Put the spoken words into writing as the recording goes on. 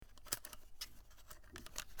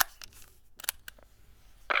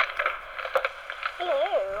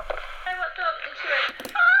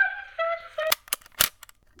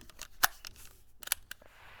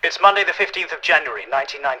It's Monday the 15th of January,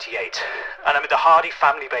 1998, and I'm in the Hardy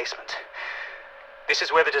family basement. This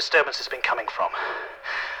is where the disturbance has been coming from.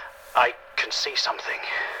 I can see something.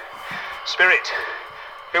 Spirit,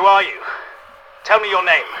 who are you? Tell me your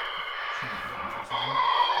name.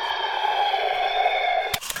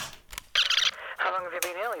 How long have you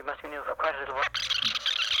been ill? You must have been ill for quite a little while.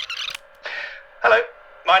 Hello,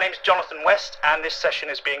 my name's Jonathan West, and this session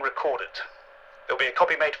is being recorded. There'll be a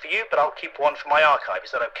copy made for you, but I'll keep one for my archive.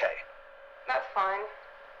 Is that okay? That's fine.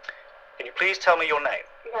 Can you please tell me your name?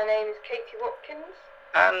 My name is Katie Watkins.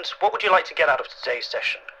 And what would you like to get out of today's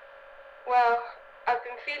session? Well, I've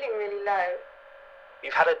been feeling really low.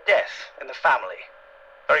 You've had a death in the family,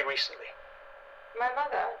 very recently. My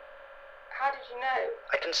mother. How did you know?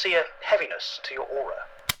 I can see a heaviness to your aura.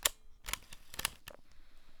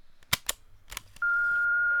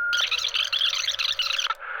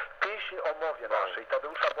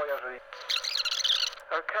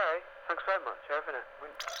 Okay, thanks very much. Over now.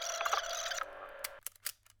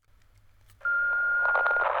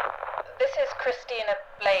 This is Christina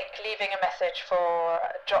Blake leaving a message for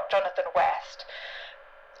Jonathan West.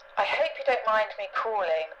 I hope you don't mind me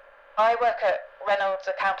calling. I work at Reynolds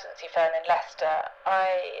accountancy firm in Leicester.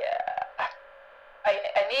 I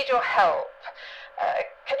need your help.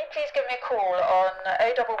 Can you please give me a call on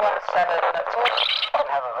 0117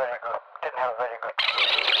 Didn't have a very good.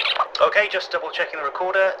 Okay, just double checking the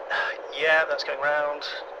recorder. Yeah, that's going round.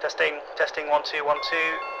 Testing, 1, 2, 1, 2.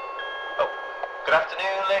 Oh. Good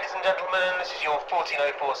afternoon, ladies and gentlemen. This is your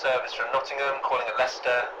 1404 service from Nottingham, calling at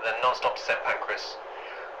Leicester, then non-stop to St Pancras.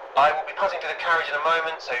 I will be passing to the carriage in a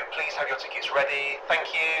moment, so please have your tickets ready. Thank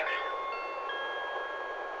you.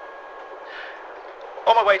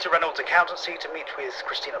 On my way to Reynolds Accountancy to meet with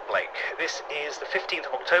Christina Blake. This is the 15th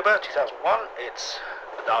of October, 2001. It's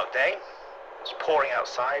a dark day. It's pouring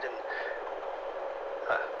outside and...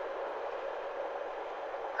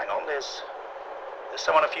 hang on, there's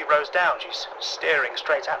someone a few rows down. She's staring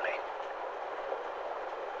straight at me.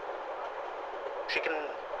 She can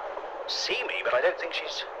see me, but I don't think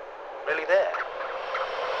she's really there.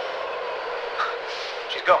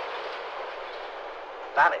 She's gone.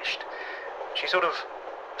 Vanished. She sort of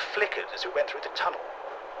flickered as we went through the tunnel.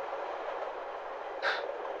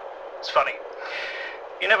 It's funny.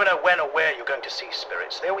 You never know when or where you're going to see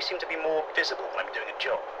spirits. They always seem to be more visible when I'm doing a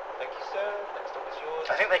job. Thank you, sir. Next stop is yours.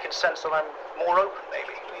 I think they can sense that I'm more open,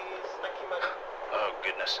 maybe. Please. Thank you, madam. Oh,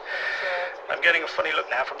 goodness. Sir, I'm getting a funny look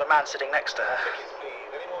now from the man sitting next to her. tickets,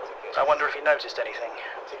 please. Any more tickets? I wonder if he noticed anything.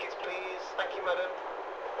 Tickets, please. Thank you, madam.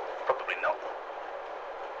 Probably not.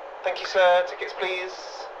 Thank you, sir. Tickets, please.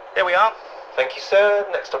 There we are. Thank you, sir.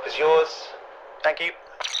 Next stop is yours. Thank you.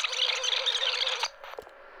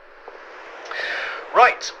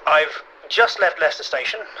 Right, I've just left Leicester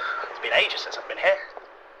Station. It's been ages since I've been here.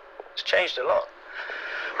 It's changed a lot.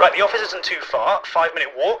 Right, the office isn't too far,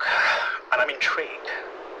 5-minute walk, and I'm intrigued.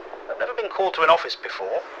 I've never been called to an office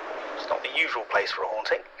before. It's not the usual place for a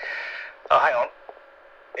haunting. Oh, hang on.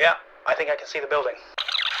 Yeah, I think I can see the building.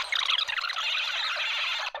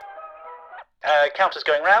 Counter's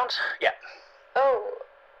going round. Yeah. Oh,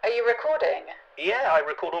 are you recording? Yeah, I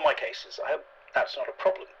record all my cases. I hope that's not a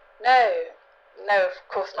problem. No, of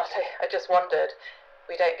course not. I just wondered.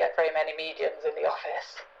 We don't get very many mediums in the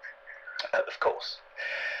office. Of course.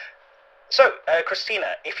 So,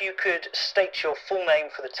 Christina, if you could state your full name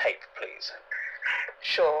for the tape, please.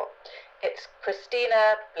 Sure. It's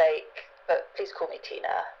Christina Blake, but please call me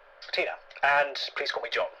Tina. Tina. And please call me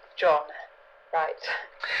John. John. Right.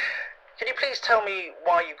 Can you please tell me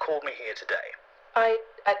why you called me here today? I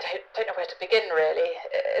don't know where to begin, really.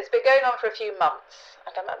 It's been going on for a few months,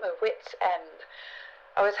 and I'm at my wit's end.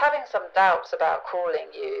 I was having some doubts about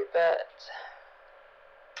calling you, but...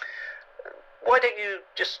 Why don't you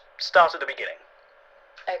just start at the beginning?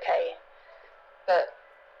 Okay. But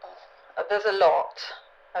there's a lot.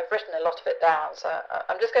 I've written a lot of it down, so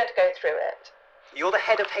I'm just going to go through it. You're the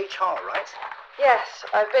head of HR, right? Yes,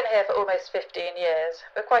 I've been here for almost 15 years.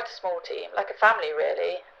 We're quite a small team, like a family,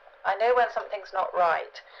 really. I know when something's not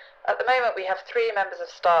right. At the moment, we have 3 members of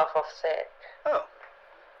staff off sick. Oh.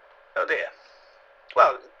 Oh, dear.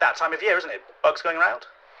 Well, that time of year, isn't it? Bugs going around?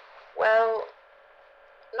 Well,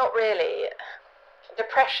 not really.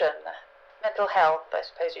 Depression, mental health, I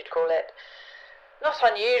suppose you'd call it. Not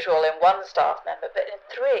unusual in one staff member, but in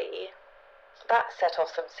 3, that set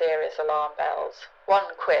off some serious alarm bells.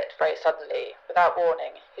 One quit very suddenly, without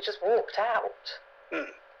warning. He just walked out.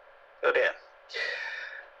 Oh, dear.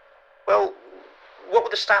 Well, what were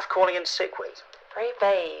the staff calling in sick with? Very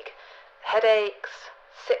vague. Headaches,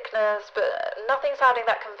 sickness, but nothing sounding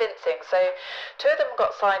that convincing. So 2 of them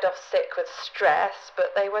got signed off sick with stress,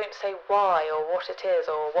 but they won't say why or what it is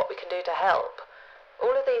or what we can do to help.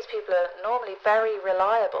 All of these people are normally very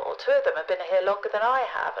reliable. 2 of them have been here longer than I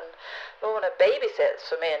have, and Lorna babysits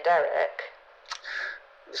for me and Derek.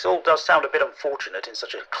 This all does sound a bit unfortunate in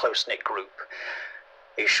such a close-knit group.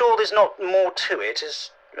 Are you sure there's not more to it?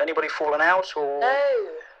 Has anybody fallen out, or...?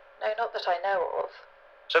 No, not that I know of.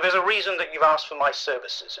 So there's a reason that you've asked for my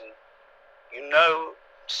services, and you know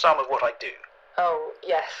some of what I do. Oh,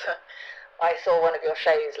 yes. I saw one of your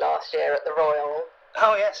shows last year at the Royal.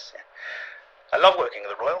 Oh, yes. I love working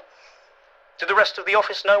at the Royal. Did the rest of the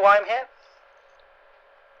office know why I'm here?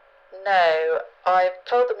 No, I've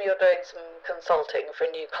told them you're doing some consulting for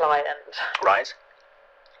a new client. Right.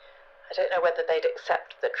 I don't know whether they'd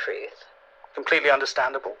accept the truth. Completely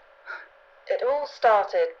understandable. It all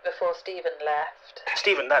started before Stephen left.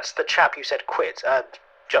 Stephen, that's the chap you said quit,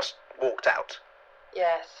 just walked out.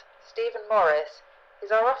 Yes, Stephen Morris.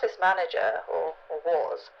 He's our office manager, or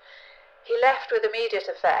was. He left with immediate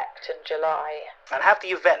effect in July. And have the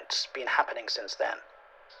events been happening since then?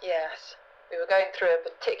 Yes. We were going through a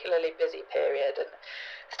particularly busy period, and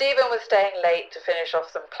Stephen was staying late to finish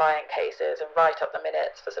off some client cases and write up the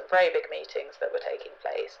minutes for some very big meetings that were taking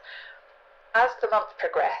place. As the month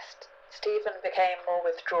progressed, Stephen became more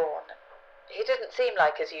withdrawn. He didn't seem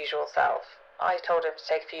like his usual self. I told him to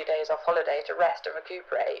take a few days off holiday to rest and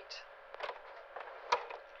recuperate.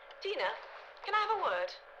 Tina, can I have a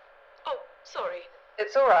word? Oh, sorry.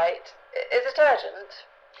 It's all right. Is it urgent?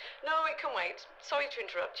 No, it can wait. Sorry to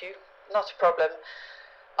interrupt you. Not a problem.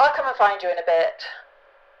 I'll come and find you in a bit.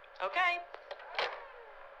 Okay.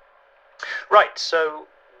 Right, so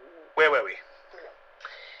where were we?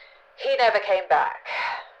 He never came back.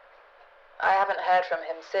 I haven't heard from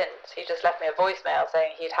him since. He just left me a voicemail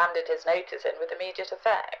saying he'd handed his notice in with immediate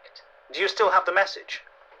effect. Do you still have the message?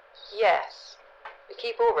 Yes. We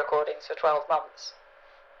keep all recordings for 12 months.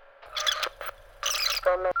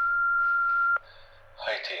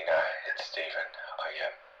 Hi Tina, it's Stephen.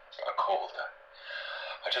 I called.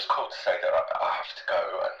 I just called to say that I have to go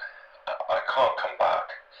and I can't come back.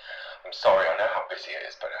 I'm sorry, I know how busy it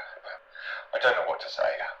is, but I don't know what to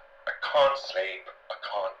say. I can't sleep, I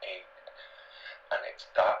can't eat, and it's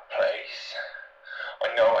that place.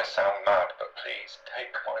 I know I sound mad, but please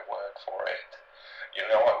take my word for it. You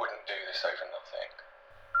know I wouldn't do this over nothing.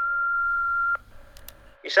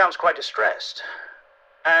 He sounds quite distressed.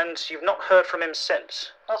 And you've not heard from him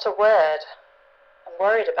since? Not a word. I'm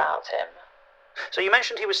worried about him. So you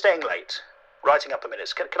mentioned he was staying late, writing up the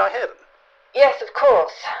minutes. Can I hear them? Yes, of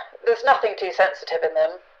course. There's nothing too sensitive in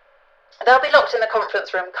them. They'll be locked in the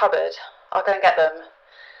conference room cupboard. I'll go and get them.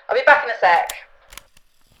 I'll be back in a sec.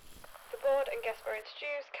 The board and guests were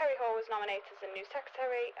introduced. Kerry Hall was nominated as the new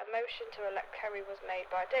secretary. A motion to elect Kerry was made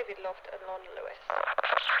by David Loft and Lorna Lewis.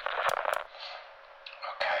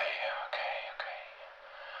 Okay.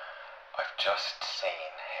 I've just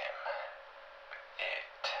seen him.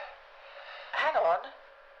 Hang on.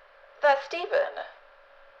 That's Stephen.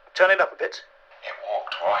 Turn it up a bit. It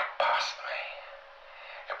walked right past me.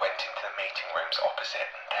 It went into the meeting rooms opposite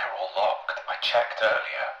and they're all locked. I checked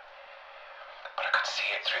earlier. But I could see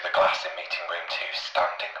it through the glass in meeting room 2,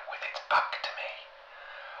 standing with its back to me.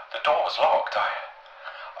 The door was locked. I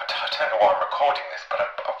don't know why I'm recording this, but I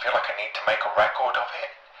feel like I need to make a record of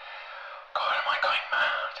it. God, am I going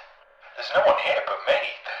mad? There's no one here but me.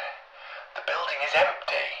 The building is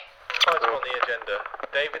empty. Item on the agenda.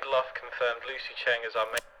 David Luff confirmed Lucy Cheng as our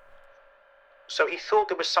main... So he thought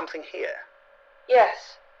there was something here.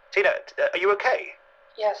 Yes. Tina, are you okay?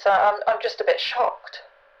 Yes, I'm just a bit shocked.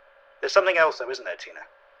 There's something else though, isn't there, Tina?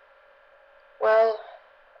 Well,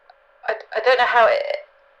 I don't know how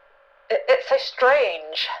it's so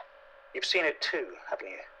strange. You've seen it too, haven't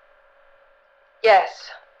you?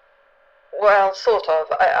 Yes. Well, sort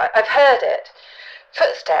of. I've heard it.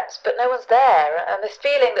 Footsteps, but no one's there, and this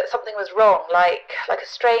feeling that something was wrong, like a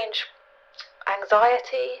strange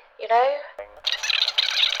anxiety, you know?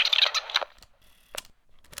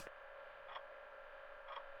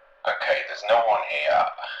 Okay, there's no one here.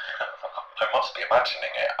 I must be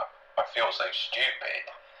imagining it. I feel so stupid.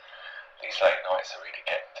 These late nights are really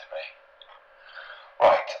getting to me.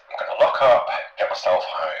 Right, I'm going to lock up, get myself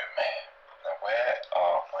home. Now, where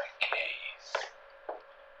are my keys?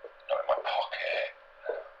 Not in my pocket.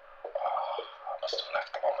 I must have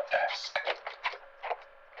left them on my desk.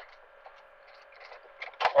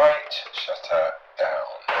 Right, shutter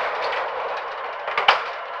down.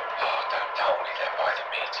 Oh, don't tell me they're by the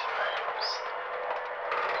meeting rooms.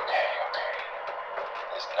 Okay.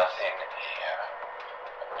 There's nothing here.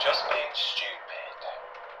 I'm just being stupid.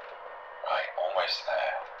 always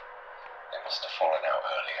there. It must have fallen out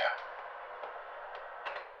earlier.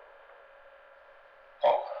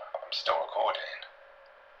 Oh, I'm still recording.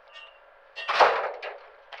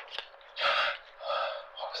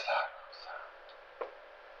 What was that?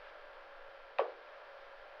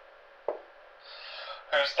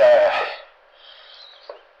 Who's there?